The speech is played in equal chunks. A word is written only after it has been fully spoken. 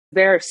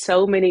There are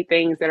so many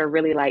things that are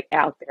really like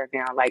out there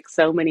now, like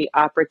so many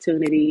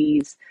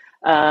opportunities,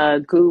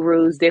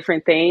 gurus,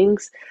 different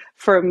things.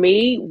 For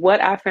me,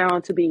 what I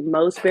found to be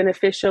most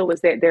beneficial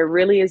was that there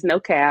really is no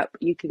cap.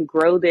 You can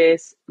grow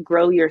this,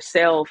 grow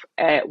yourself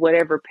at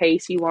whatever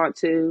pace you want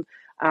to,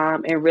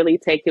 and really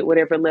take it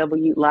whatever level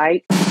you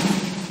like.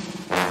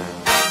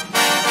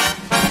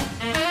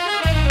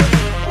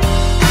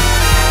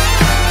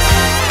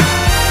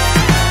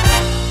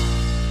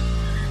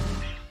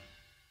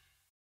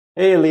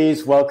 Hey,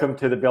 Elise, welcome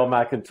to the Bill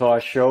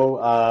McIntosh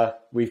Show.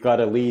 We've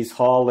got Elise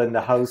Hall in the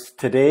house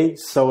today.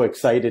 So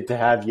excited to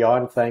have you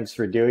on. Thanks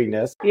for doing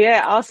this.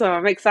 Yeah, awesome.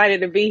 I'm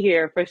excited to be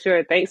here for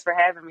sure. Thanks for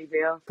having me,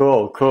 Bill.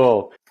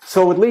 Cool.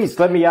 So, Elise,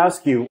 let me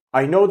ask you,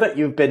 I know that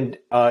you've been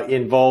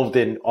involved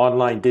in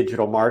online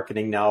digital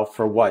marketing now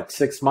for what,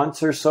 6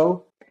 months or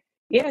so?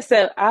 Yeah,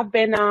 so I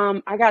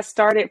got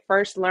started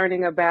first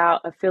learning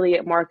about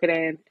affiliate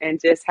marketing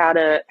and just how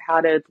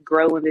to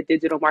grow in the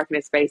digital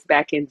marketing space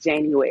back in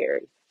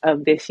January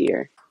of this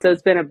year. So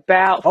it's been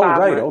about Oh, 5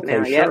 right. months Okay,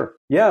 now. Yep. sure.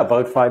 Yeah,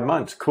 about 5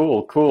 months.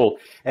 Cool.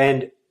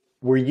 And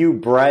were you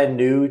brand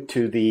new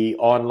to the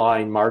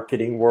online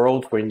marketing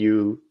world when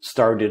you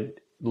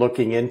started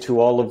looking into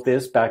all of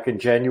this back in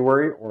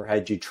January, or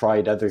had you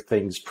tried other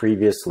things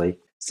previously?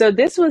 So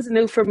this was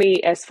new for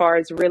me as far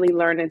as really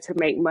learning to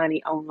make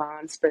money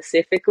online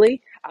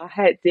specifically. I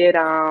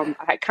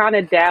kind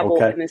of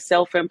dabbled Okay. in the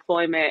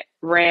self-employment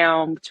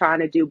realm,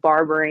 trying to do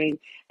barbering,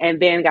 and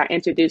then got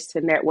introduced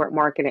to network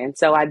marketing.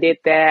 So I did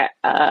that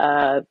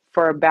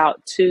for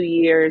about 2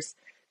 years,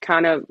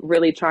 kind of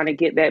really trying to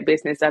get that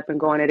business up and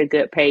going at a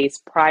good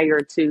pace prior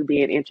to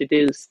being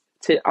introduced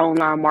to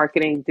online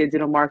marketing,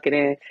 digital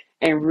marketing,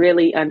 and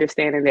really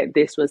understanding that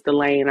this was the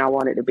lane I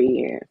wanted to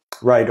be in.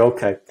 Right.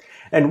 Okay.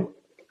 And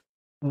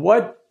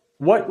what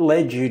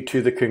led you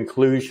to the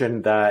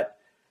conclusion that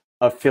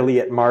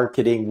affiliate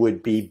marketing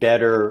would be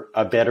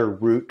a better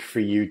route for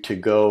you to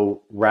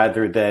go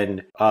rather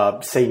than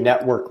say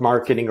network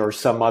marketing or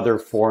some other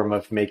form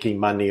of making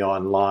money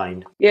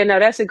online? Yeah, no,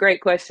 that's a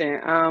great question.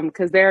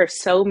 Because there are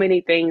so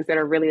many things that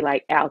are really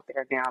like out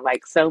there now,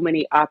 like so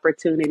many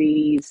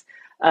opportunities,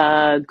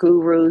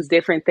 gurus,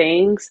 different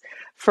things.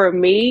 For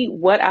me,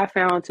 what I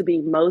found to be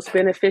most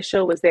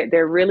beneficial was that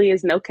there really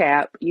is no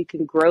cap. You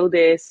can grow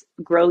this,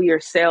 grow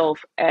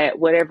yourself at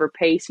whatever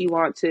pace you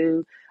want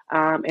to,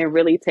 and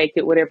really take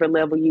it whatever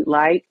level you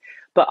like.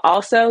 But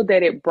also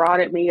that it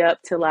brought me up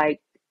to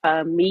like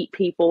meet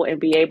people and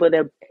be able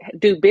to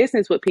do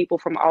business with people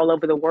from all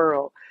over the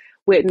world.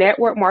 With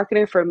network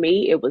marketing, for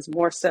me, it was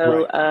more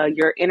so Right.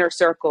 your inner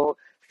circle,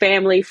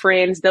 family,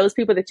 friends, those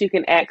people that you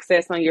can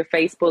access on your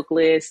Facebook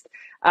list.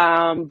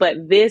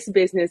 But this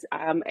business,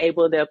 I'm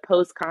able to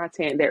post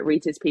content that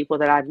reaches people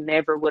that I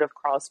never would have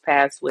crossed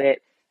paths with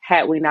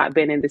had we not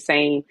been in the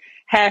same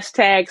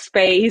hashtag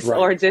space Right.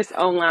 or just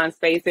online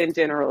space in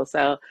general.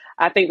 So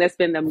I think that's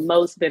been the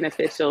most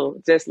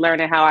beneficial, just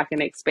learning how I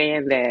can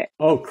expand that.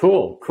 Oh,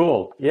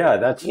 cool. Yeah,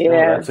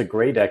 Yeah. that's a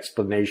great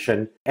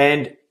explanation.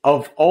 And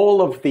of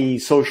all of the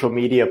social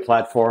media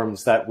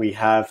platforms that we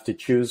have to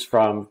choose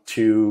from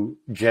to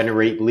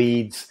generate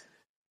leads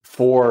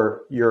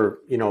for your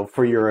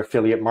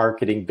affiliate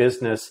marketing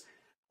business,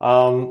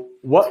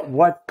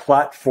 what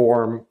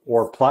platform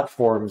or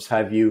platforms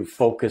have you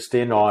focused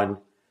in on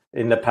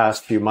in the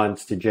past few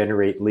months to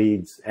generate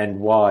leads, and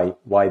why?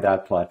 Why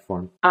that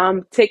platform?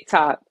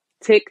 TikTok.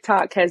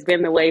 TikTok has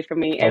been the way for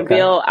me. And Okay.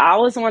 Bill, I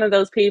was one of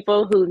those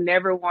people who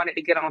never wanted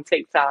to get on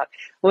TikTok.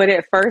 When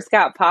it first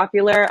got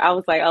popular, I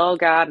was like, "Oh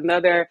God,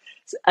 another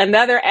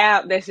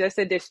app that's just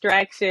a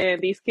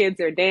distraction. These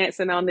kids are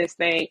dancing on this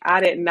thing."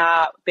 I did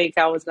not think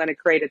I was going to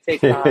create a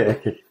TikTok.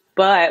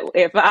 But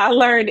if I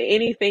learned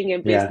anything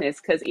in Yeah. business,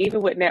 because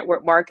even with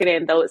network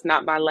marketing, though it's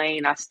not my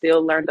lane, I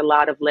still learned a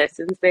lot of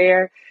lessons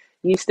there.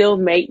 You still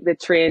make the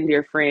trend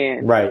your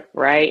friend, Right.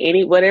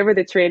 right? Whatever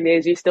the trend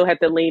is, you still have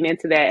to lean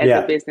into that as a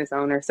Yeah. business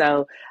owner.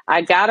 So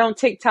I got on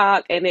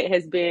TikTok, and it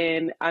has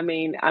been,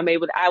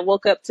 I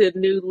woke up to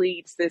new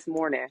leads this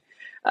morning.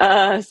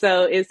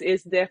 So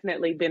it's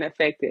definitely been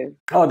effective.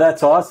 Oh,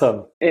 that's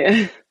awesome.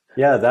 Yeah.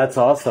 Yeah, that's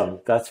awesome.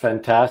 That's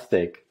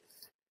fantastic.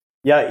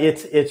 Yeah,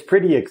 it's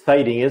pretty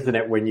exciting, isn't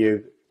it, when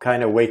you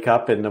kind of wake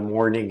up in the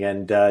morning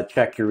and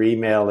check your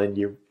email and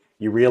you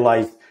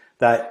realize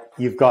that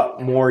you've got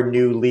more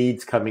new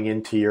leads coming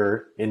into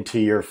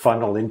your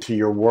funnel, into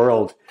your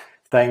world,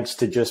 thanks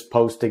to just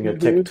posting a hmm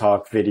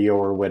TikTok video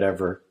or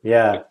whatever.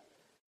 Yeah.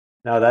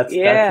 No, that's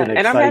Yeah. an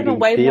And I'm having exciting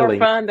way more feeling.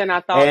 fun than I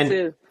thought And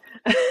too.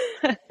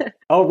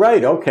 oh,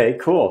 right. Okay,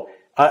 cool.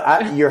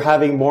 You're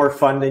having more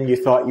fun than you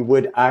thought you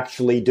would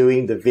actually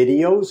doing the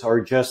videos, or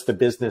just the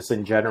business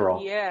in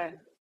general? Yeah.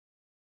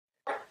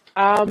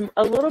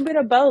 A little bit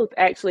of both,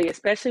 actually,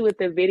 especially with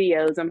the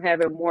videos. I'm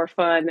having more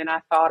fun than I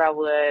thought I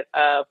would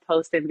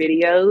posting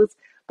videos,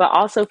 but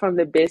also from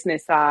the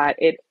business side,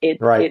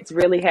 Right. it's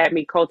really had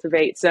me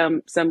cultivate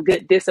some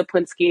good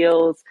discipline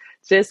skills,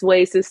 just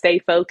ways to stay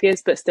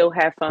focused but still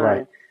have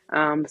Right.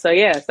 fun. So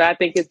yeah, so I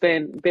think it's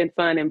been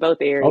fun in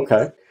both Okay.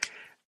 areas.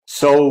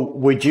 So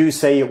would you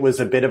say it was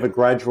a bit of a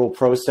gradual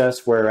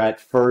process where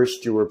at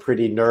first you were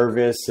pretty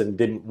nervous and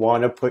didn't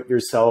want to put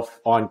yourself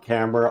on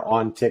camera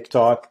on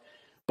TikTok,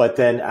 but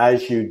then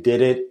as you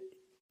did it,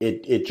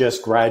 it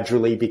just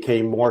gradually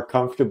became more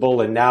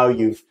comfortable, and now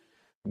you've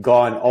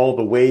gone all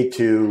the way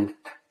to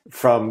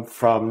from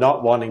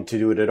not wanting to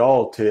do it at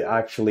all to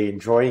actually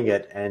enjoying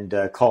it and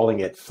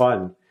calling it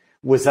fun.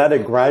 Was that a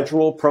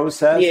gradual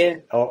process, Yeah.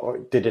 or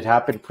did it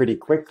happen pretty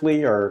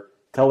quickly? Or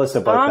tell us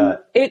about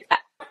that. It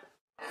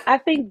I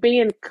think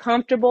being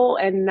comfortable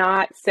and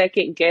not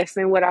second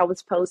guessing what I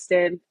was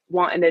posting,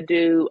 wanting to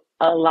do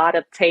a lot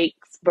of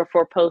takes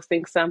before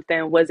posting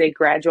something was a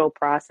gradual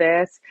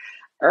process.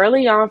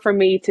 Early on for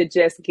me to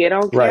just get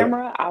on Right,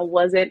 camera, I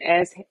wasn't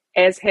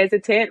as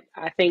hesitant.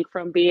 I think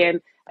from being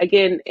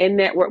again in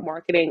network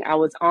marketing, I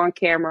was on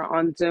camera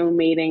on Zoom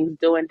meetings,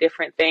 doing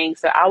different things.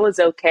 So I was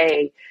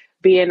okay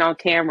being on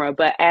camera,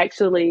 but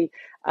actually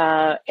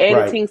right,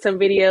 editing some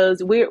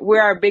videos,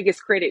 we're our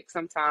biggest critics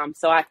sometimes.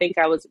 So I think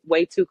I was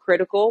way too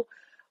critical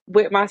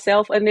with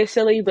myself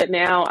initially, but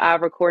now I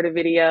record a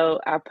video,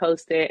 I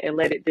post it and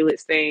let it do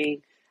its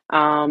thing.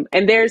 And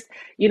there's,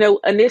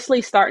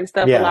 initially starting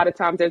stuff, a yeah, lot of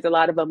times there's a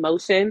lot of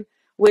emotion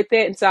with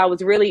it. And so I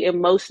was really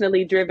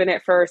emotionally driven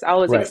at first. I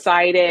was right.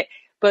 excited,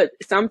 but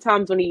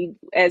sometimes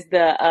as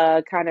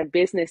the kind of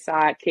business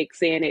side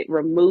kicks in, it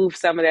removes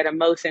some of that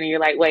emotion and you're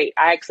like, wait,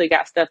 I actually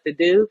got stuff to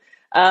do.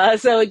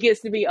 So it gets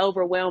to be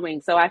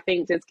overwhelming. So I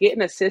think just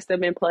getting a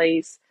system in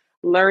place,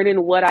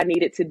 learning what I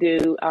needed to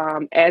do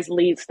as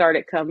leads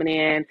started coming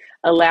in,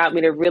 allowed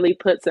me to really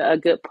put a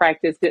good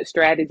practice, good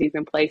strategies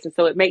in place. And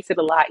so it makes it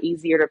a lot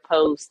easier to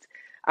post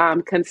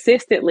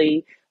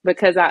consistently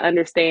because I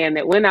understand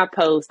that when I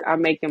post,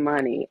 I'm making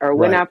money, or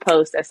when I Right,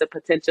 post, that's a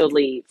potential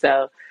lead.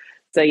 So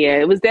yeah,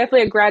 it was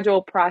definitely a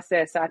gradual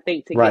process, I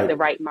think, to get right. the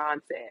right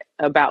mindset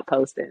about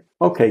posting.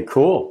 Okay,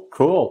 cool,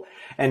 cool.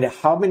 And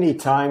how many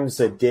times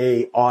a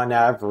day on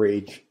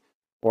average,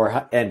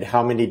 and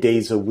how many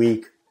days a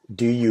week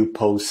do you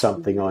post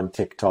something on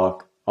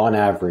TikTok on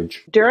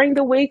average? During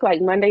the week,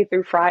 like Monday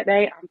through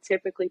Friday, I'm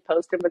typically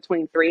posting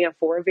between 3 and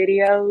 4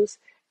 videos.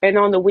 And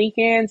on the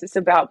weekends, it's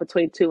about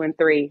between two and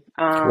three.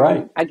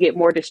 Right. I get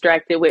more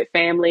distracted with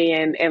family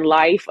and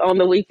life on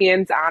the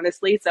weekends,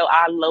 honestly. So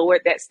I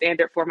lowered that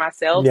standard for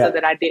myself so Yeah.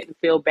 that I didn't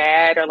feel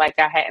bad or like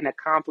I hadn't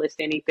accomplished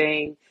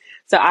anything.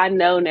 So I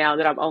know now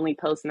that I'm only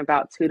posting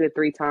about 2 to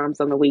 3 times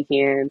on the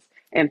weekends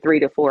and 3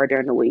 to 4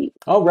 during the week.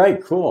 Oh,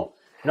 right. Cool.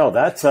 No,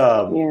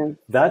 Yeah.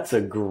 that's a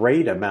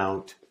great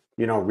amount,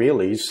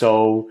 really.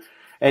 So,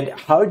 and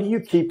how do you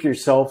keep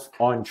yourself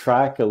on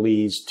track,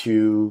 Elise,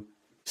 to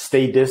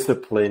stay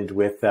disciplined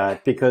with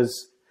that?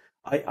 Because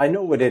I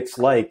know what it's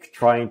like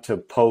trying to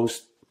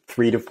post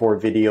 3 to 4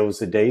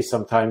 videos a day.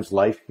 Sometimes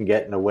life can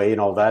get in the way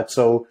and all that.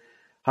 So,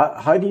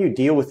 how do you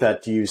deal with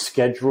that? Do you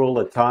schedule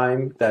a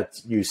time that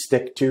you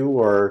stick to,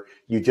 or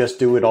you just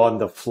do it on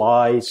the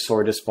fly,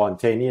 sort of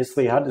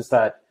spontaneously? How does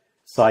that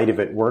side of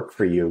it work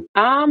for you?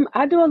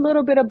 I do a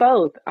little bit of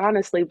both,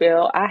 honestly,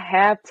 Bill. I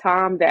have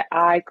time that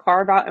I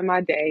carve out in my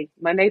day,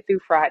 Monday through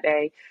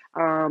Friday.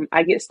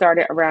 I get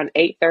started around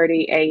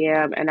 8:30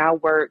 a.m. and I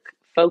work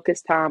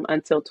focus time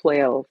until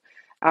 12.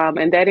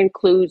 And that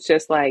includes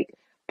just like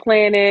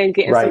planning,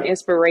 getting some Right.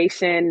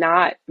 inspiration,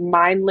 not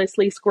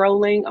mindlessly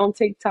scrolling on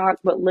TikTok,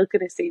 but looking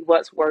to see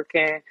what's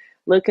working,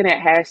 looking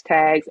at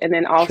hashtags, and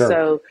then Sure.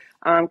 also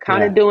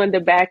kind of Yeah. doing the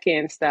back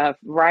end stuff,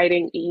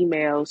 writing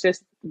emails,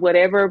 just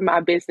whatever my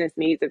business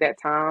needs at that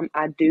time.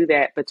 I do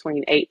that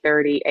between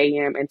 8:30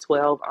 a.m. and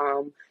 12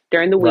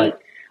 during the Right.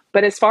 week.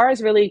 But as far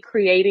as really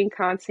creating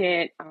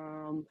content,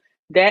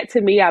 that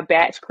to me, I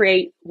batch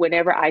create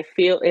whenever I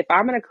feel. If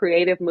I'm in a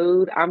creative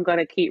mood, I'm going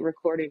to keep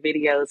recording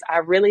videos. I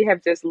really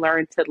have just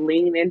learned to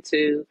lean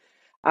into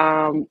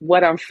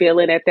what I'm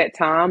feeling at that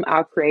time.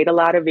 I'll create a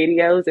lot of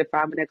videos if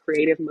I'm in a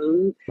creative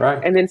mood.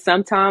 Right. And then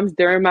sometimes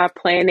during my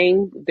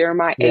planning, during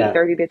my Yeah.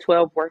 8:30 to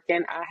 12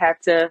 working, I have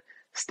to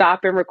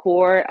stop and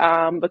record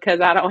because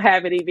I don't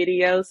have any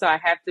videos. So I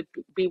have to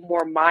be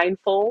more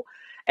mindful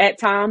at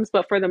times.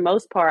 But for the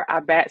most part, I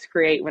batch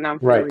create when I'm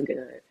Right. feeling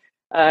good.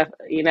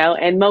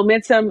 And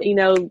momentum,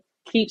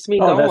 keeps me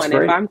Oh, that's going. If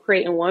great. I'm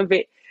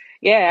creating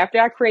yeah, after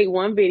I create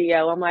one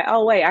video, I'm like,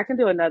 oh, wait, I can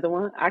do another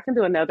one. I can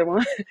do another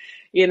one,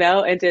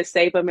 and just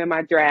save them in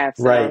my draft.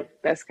 So Right.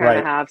 that's kind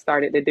of Right. how I've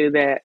started to do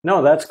that.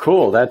 No, that's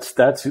cool.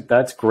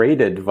 That's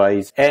great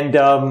advice. And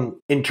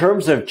in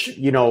terms of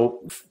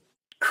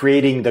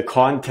creating the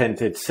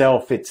content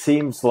itself, it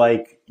seems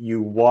like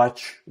you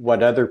watch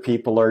what other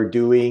people are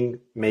doing,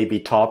 maybe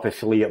top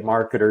affiliate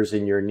marketers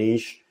in your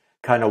niche,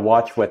 kind of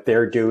watch what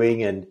they're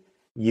doing and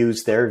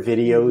use their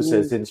videos Hmm.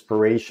 as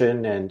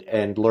inspiration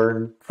and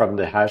learn from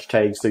the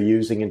hashtags they're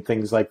using and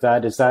things like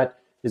that. Is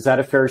that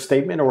a fair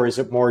statement, or is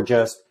it more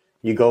just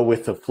you go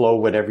with the flow,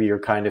 whatever you're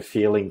kind of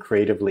feeling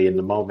creatively in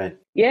the moment?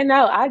 Yeah,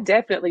 no, I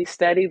definitely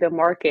study the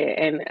market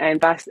and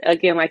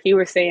again, like you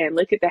were saying,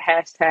 look at the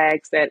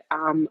hashtags that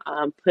I'm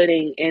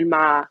putting in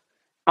my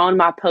on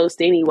my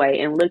post anyway,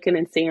 and looking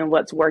and seeing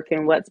what's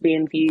working, what's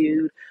being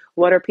viewed,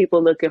 What are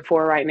people looking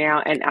for right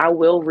now? And I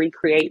will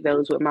recreate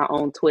those with my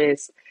own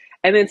twist.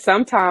 And then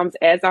sometimes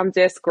as I'm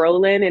just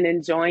scrolling and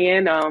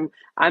enjoying,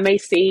 I may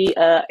see,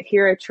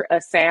 hear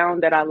a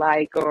sound that I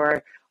like,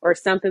 or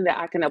something that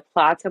I can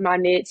apply to my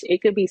niche.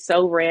 It could be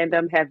so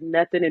random, have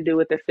nothing to do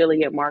with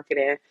affiliate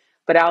marketing,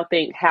 but I'll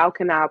think, how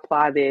can I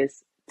apply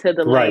this to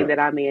the lane Right. that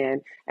I'm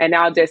in? And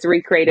I'll just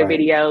recreate a Right.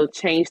 video,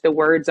 change the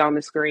words on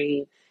the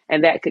screen,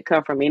 and that could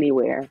come from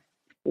anywhere.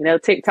 You know,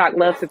 TikTok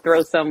loves to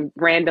throw some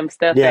random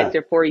stuff at Yeah.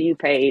 your For You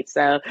page.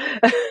 So,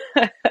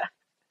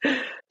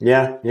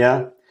 Yeah.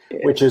 Yeah. yeah,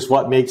 Which is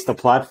what makes the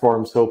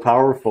platform so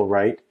powerful,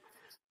 right?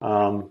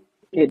 Um,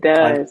 it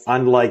does.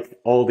 unlike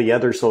all the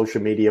other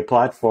social media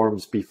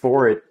platforms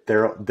before it,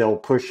 they'll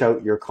push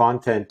out your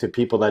content to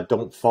people that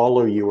don't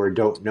follow you or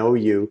don't know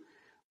you,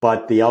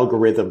 but the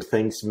algorithm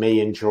thinks may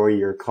enjoy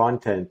your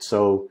content.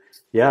 So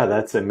yeah,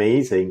 that's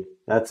amazing.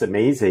 That's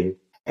amazing.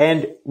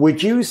 And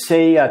would you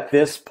say at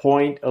this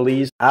point,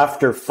 Elise,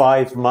 after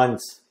 5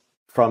 months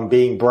from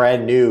being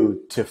brand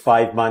new to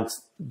 5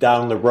 months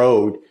down the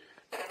road,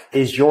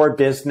 is your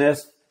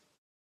business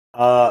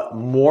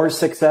more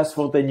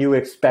successful than you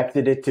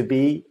expected it to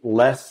be,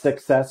 less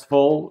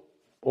successful,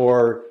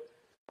 or,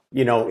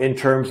 in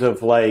terms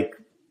of like,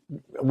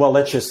 well,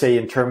 let's just say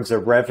in terms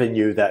of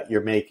revenue that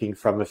you're making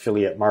from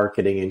affiliate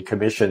marketing and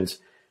commissions,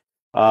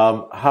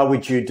 how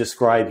would you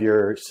describe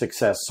your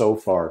success so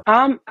far?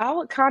 I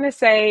would kind of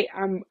say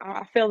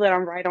I feel that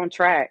I'm right on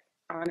track,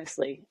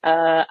 honestly.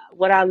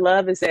 What I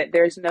love is that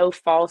there's no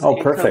false Oh,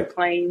 income perfect.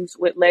 claims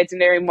with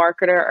Legendary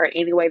Marketer or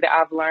any way that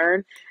I've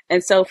learned.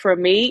 And so for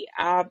me,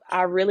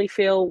 I really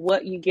feel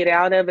what you get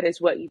out of it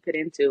is what you put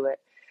into it.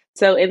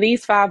 So in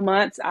these 5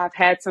 months, I've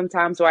had some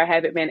times where I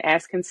haven't been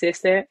as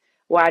consistent,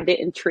 where I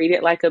didn't treat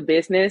it like a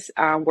business,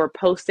 where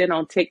posting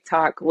on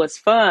TikTok was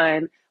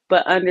fun,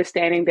 but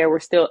understanding there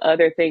were still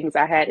other things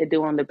I had to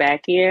do on the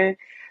back end.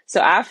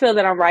 So I feel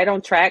that I'm right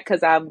on track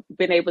because I've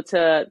been able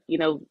to,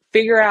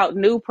 figure out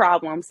new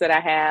problems that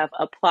I have,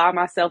 apply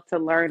myself to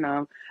learn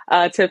them,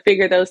 to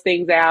figure those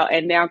things out,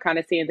 and now kind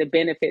of seeing the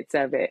benefits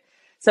of it.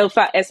 So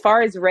as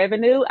far as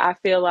revenue, I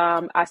feel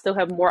I still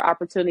have more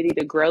opportunity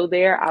to grow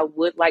there. I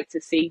would like to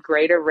see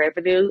greater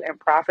revenue and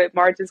profit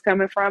margins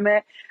coming from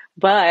it,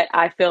 but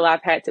I feel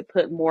I've had to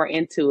put more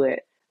into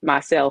it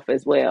myself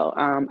as well.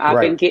 I've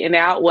been Right. getting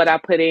out what I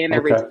put in Okay.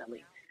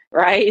 originally,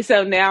 right?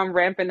 So now I'm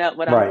ramping up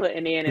what I'm Right.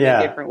 putting in a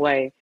Yeah. different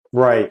way.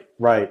 Right.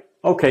 Right.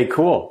 Okay.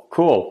 Cool.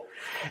 Cool.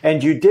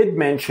 And you did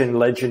mention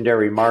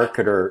Legendary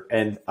Marketer,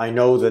 and I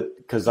know that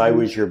because I Mhm.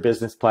 was your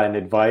business plan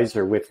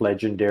advisor with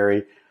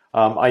Legendary,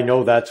 I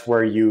know that's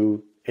where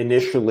you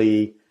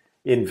initially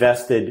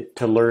invested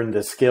to learn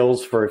the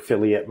skills for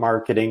affiliate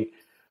marketing.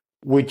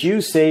 Would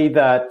you say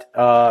that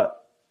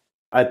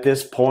at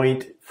this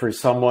point, for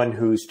someone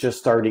who's just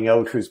starting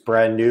out, who's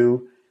brand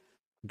new,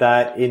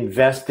 that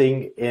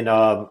investing in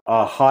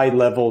a high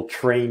level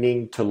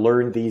training to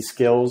learn these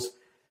skills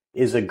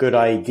is a good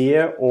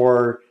idea?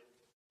 Or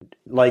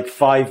like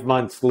 5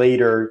 months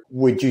later,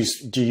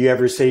 do you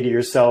ever say to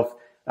yourself,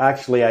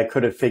 actually, I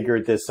could have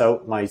figured this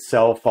out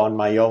myself on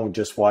my own,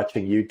 just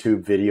watching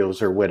YouTube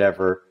videos or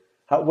whatever?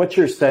 What's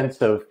your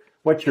sense of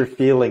what you're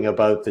feeling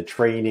about the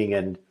training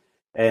and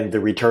the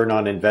return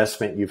on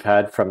investment you've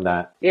had from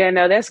that? Yeah,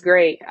 no, that's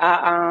great.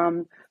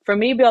 For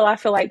me, Bill, I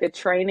feel like the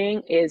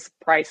training is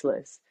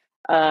priceless.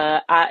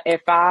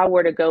 If I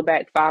were to go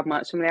back 5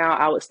 months from now,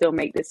 I would still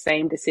make the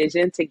same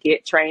decision to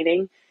get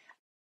training.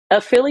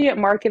 Affiliate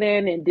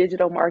marketing and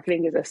digital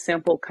marketing is a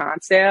simple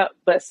concept,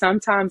 but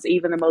sometimes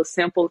even the most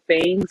simple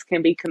things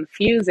can be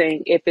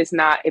confusing if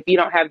you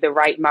don't have the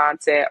right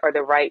mindset or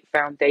the right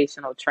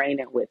foundational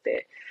training with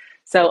it.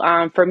 So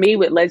for me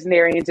with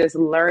Legendary and just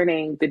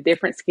learning the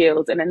different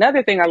skills, and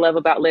another thing I love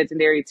about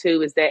Legendary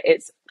too is that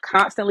it's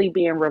constantly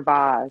being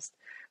revised,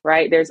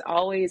 right? There's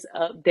always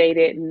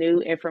updated new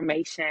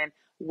information.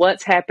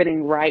 What's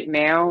happening right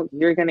now,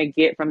 you're going to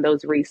get from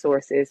those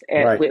resources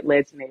Right. with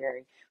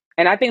Legendary.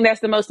 And I think that's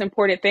the most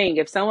important thing.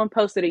 If someone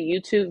posted a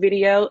YouTube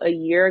video a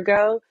year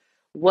ago,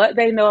 what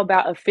they know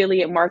about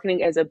affiliate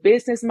marketing as a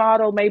business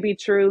model may be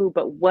true,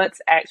 but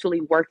what's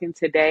actually working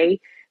today,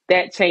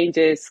 that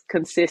changes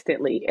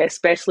consistently,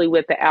 especially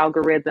with the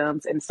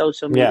algorithms and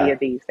social media Yeah.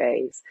 these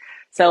days.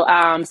 So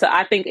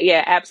I think,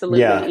 yeah,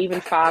 absolutely. Yeah.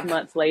 Even 5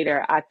 months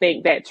later, I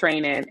think that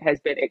training has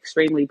been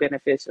extremely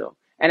beneficial.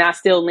 And I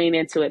still lean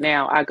into it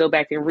now. I go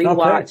back and Okay.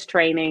 rewatch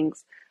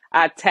trainings.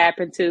 I tap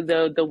into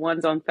the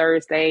ones on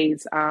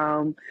Thursdays.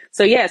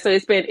 So yeah, so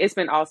it's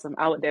been awesome.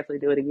 I would definitely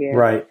do it again.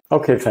 Right.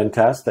 Okay,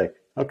 fantastic.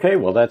 Okay,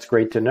 well, that's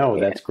great to know.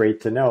 Yeah. That's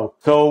great to know.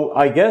 So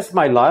I guess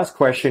my last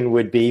question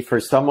would be for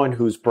someone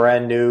who's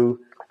brand new,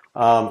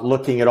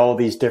 looking at all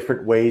these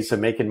different ways of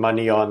making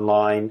money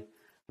online,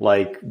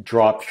 like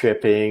drop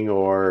shipping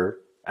or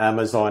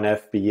Amazon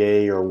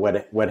FBA or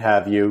what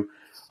have you,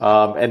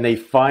 and they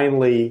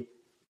finally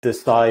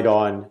decide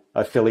on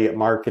affiliate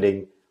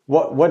marketing.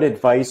 What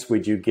advice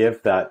would you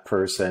give that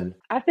person?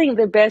 I think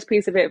the best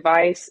piece of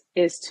advice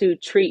is to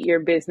treat your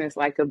business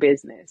like a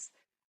business.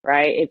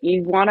 right? If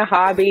you want a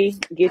hobby,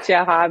 get you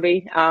a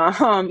hobby. Go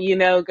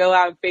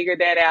out and figure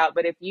that out.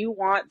 But if you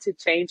want to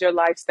change your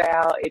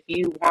lifestyle, if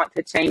you want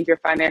to change your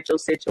financial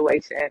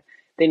situation,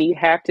 then you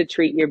have to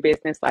treat your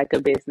business like a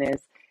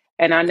business.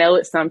 And I know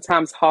it's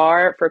sometimes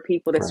hard for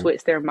people to Right.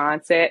 switch their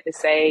mindset to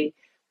say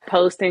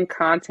posting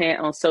content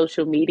on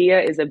social media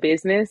is a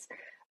business.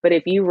 But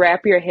if you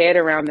wrap your head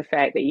around the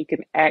fact that you can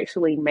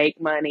actually make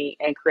money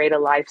and create a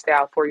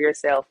lifestyle for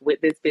yourself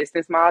with this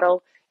business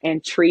model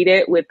and treat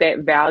it with that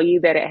value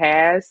that it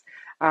has,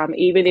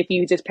 even if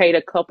you just paid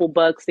a couple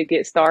bucks to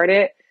get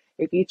started,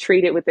 if you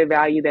treat it with the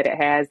value that it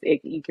has,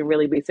 you can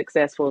really be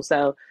successful.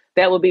 So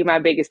that would be my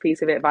biggest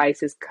piece of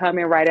advice is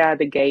coming right out of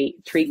the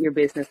gate, treat your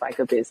business like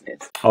a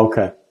business.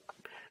 Okay.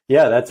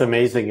 Yeah, that's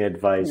amazing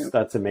advice. Yeah.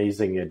 That's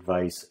amazing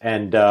advice.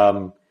 And,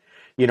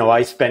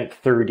 I spent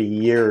 30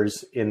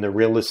 years in the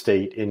real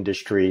estate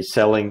industry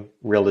selling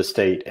real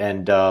estate.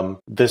 And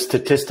the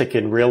statistic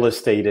in real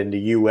estate in the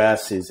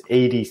US is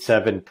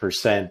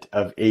 87%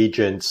 of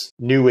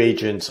new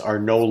agents are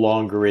no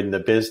longer in the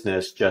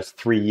business just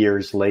 3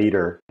 years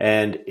later.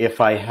 And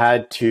if I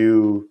had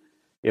to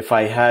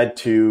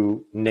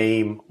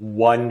name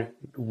one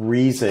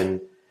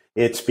reason,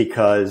 it's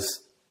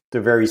because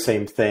the very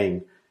same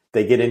thing.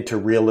 They get into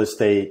real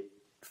estate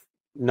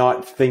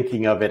not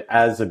thinking of it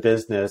as a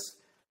business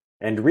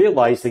and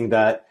realizing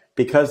that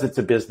because it's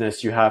a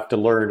business, you have to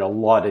learn a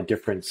lot of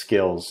different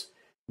skills.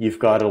 You've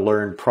got to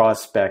learn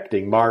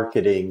prospecting,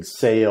 marketing,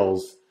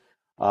 sales,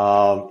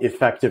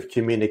 effective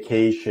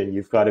communication.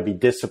 You've got to be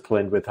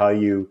disciplined with how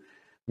you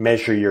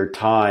measure your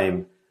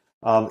time.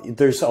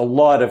 There's a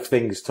lot of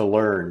things to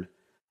learn.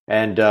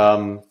 And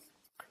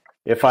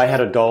if I had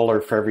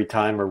 $1 for every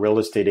time a real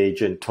estate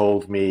agent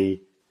told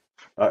me,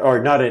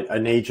 or not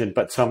an agent,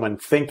 but someone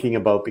thinking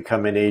about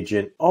becoming an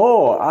agent,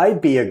 oh,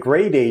 I'd be a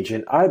great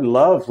agent. I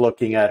love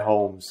looking at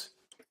homes.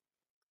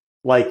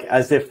 Like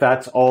as if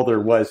that's all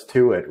there was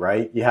to it,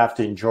 right? You have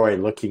to enjoy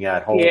looking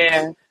at homes.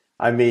 Yeah.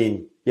 I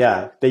mean,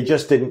 yeah, they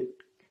just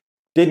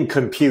didn't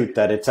compute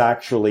that it's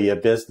actually a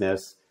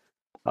business.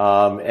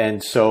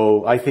 And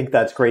so I think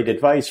that's great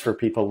advice for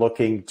people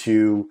looking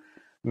to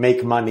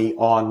make money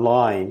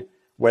online,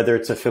 whether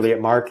it's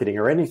affiliate marketing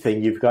or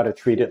anything. You've got to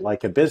treat it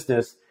like a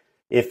business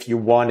if you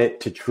want it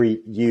to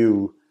treat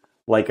you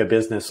like a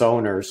business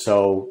owner.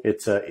 So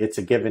it's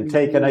a give and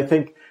take. And I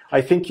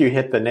think you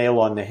hit the nail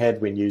on the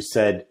head when you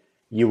said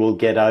you will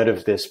get out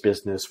of this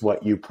business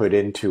what you put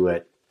into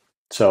it.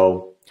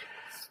 So,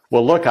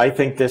 well, look, I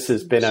think this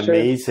has been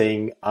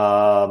amazing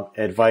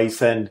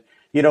advice. And,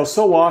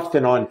 so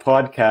often on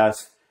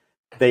podcasts,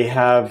 they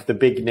have the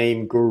big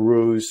name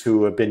gurus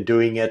who have been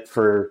doing it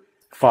for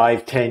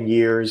 5-10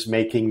 years,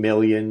 making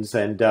millions.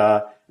 And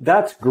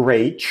that's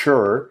great,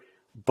 sure.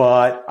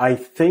 But I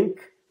think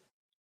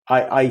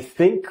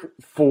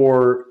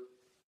for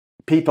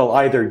people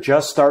either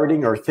just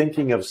starting or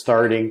thinking of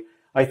starting,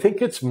 I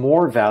think it's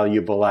more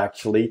valuable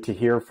actually to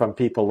hear from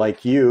people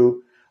like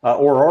you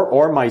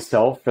or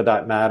myself for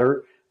that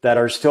matter that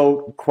are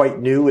still quite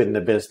new in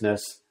the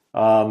business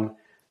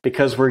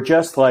because we're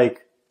just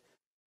like,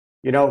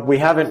 we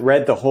haven't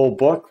read the whole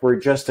book. We're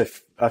just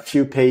a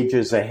few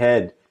pages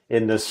ahead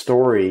in the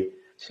story.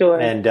 Sure.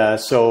 And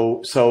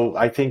so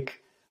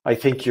I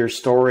think your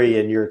story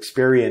and your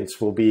experience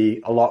will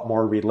be a lot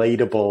more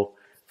relatable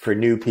for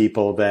new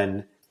people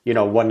than,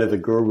 one of the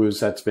gurus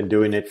that's been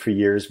doing it for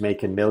years,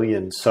 making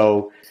millions.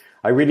 So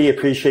I really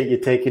appreciate you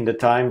taking the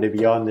time to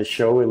be on the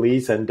show,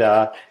 𝐿𝐸,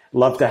 and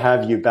love to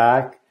have you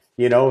back,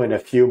 in a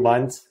few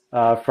months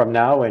from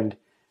now and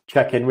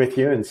check in with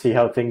you and see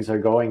how things are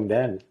going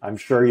then. I'm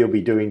sure you'll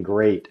be doing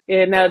great.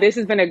 Yeah, no, this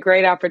has been a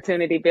great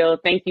opportunity, Bill.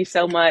 Thank you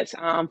so much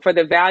for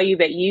the value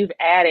that you've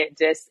added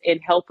just in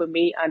helping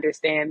me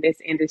understand this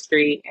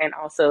industry and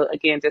also,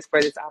 again, just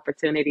for this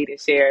opportunity to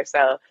share.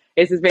 So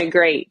this has been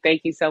great.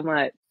 Thank you so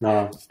much.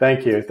 No,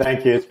 thank you.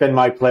 Thank you. It's been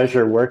my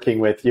pleasure working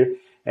with you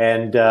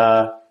and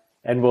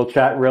we'll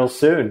chat real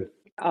soon.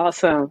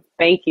 Awesome.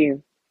 Thank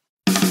you.